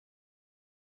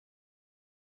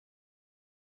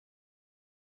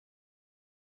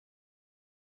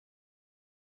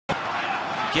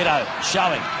Giddo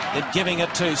showing, then giving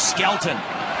it to Skelton.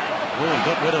 Oh,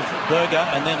 got rid of Berger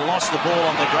and then lost the ball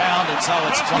on the ground, and so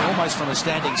it's almost from a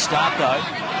standing start though.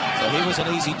 So he was an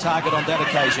easy target on that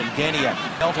occasion. Genia.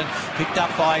 Skelton picked up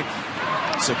by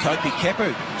Sokopi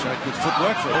Kepu. Showed good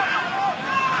footwork for it.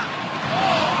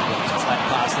 Flat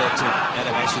pass there to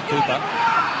Adam Ashley Cooper.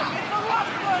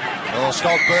 Oh,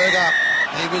 Scott Berger,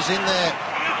 he was in there.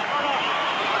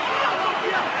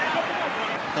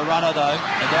 The runner though,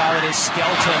 and now it is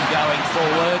Skelton going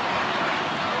forward.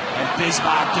 And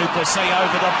Bismarck Duplessis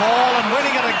over the ball and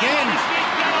winning it again.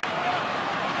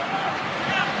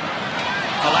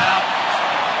 Allow.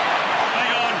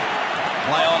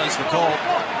 Play on is the call.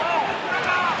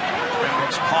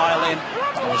 Springboks pile in.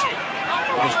 It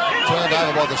was turned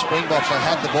over by the Springboks. They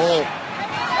had the ball.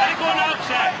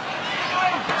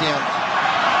 Down.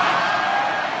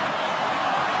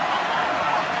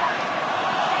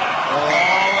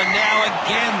 Oh, and now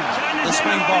again the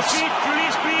Springboks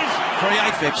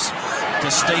create Phipps to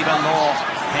Stephen Moore.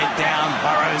 Head down,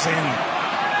 burrows in.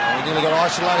 He nearly got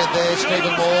isolated there,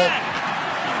 Stephen Moore.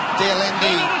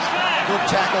 Dialendi, good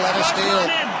tackle and a steal.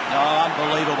 Oh,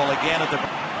 unbelievable again at the...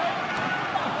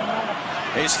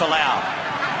 Here's Folau.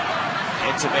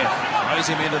 Heads a bit, throws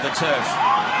him into the turf.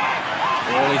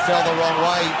 Well, he fell the wrong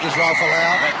way, Israel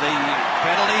Folau. But the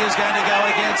penalty is going to go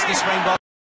against the Springboks.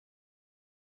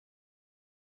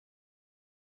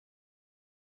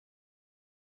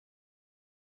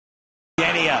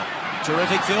 Genia.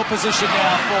 Terrific field position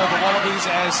now for the Wallabies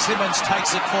as Simmons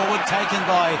takes it forward, taken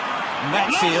by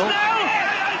Matfield.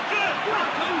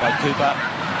 By Cooper.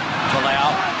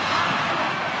 Folau.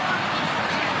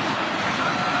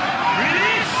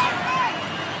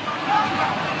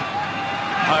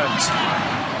 Holmes.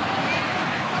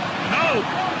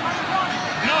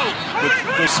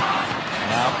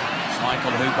 Now,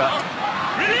 Michael Hooper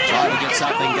trying to get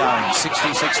something going.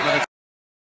 66 minutes.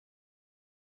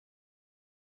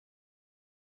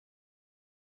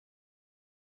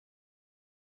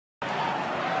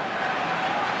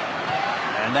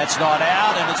 And that's not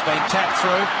out, and it's been tapped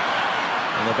through.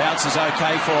 And the bounce is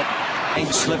okay for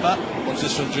James Slipper. What's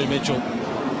this from Drew Mitchell?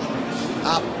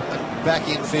 Up and back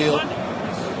in field.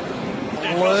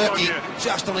 Lurking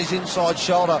just on his inside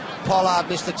shoulder. Pollard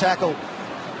missed the tackle.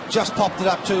 Just popped it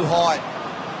up too high.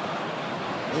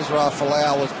 Israel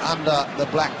Folau was under the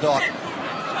black dot.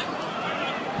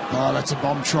 Oh, that's a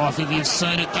bomb try. I think you've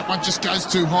seen it. That one just goes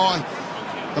too high.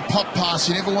 The pop pass,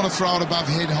 you never want to throw it above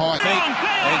head height.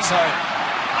 And so,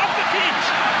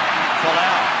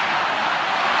 Folau.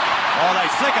 Oh, they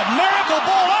flick a miracle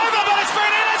ball over, but it's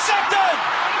been intercepted!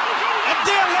 And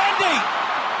Dialendi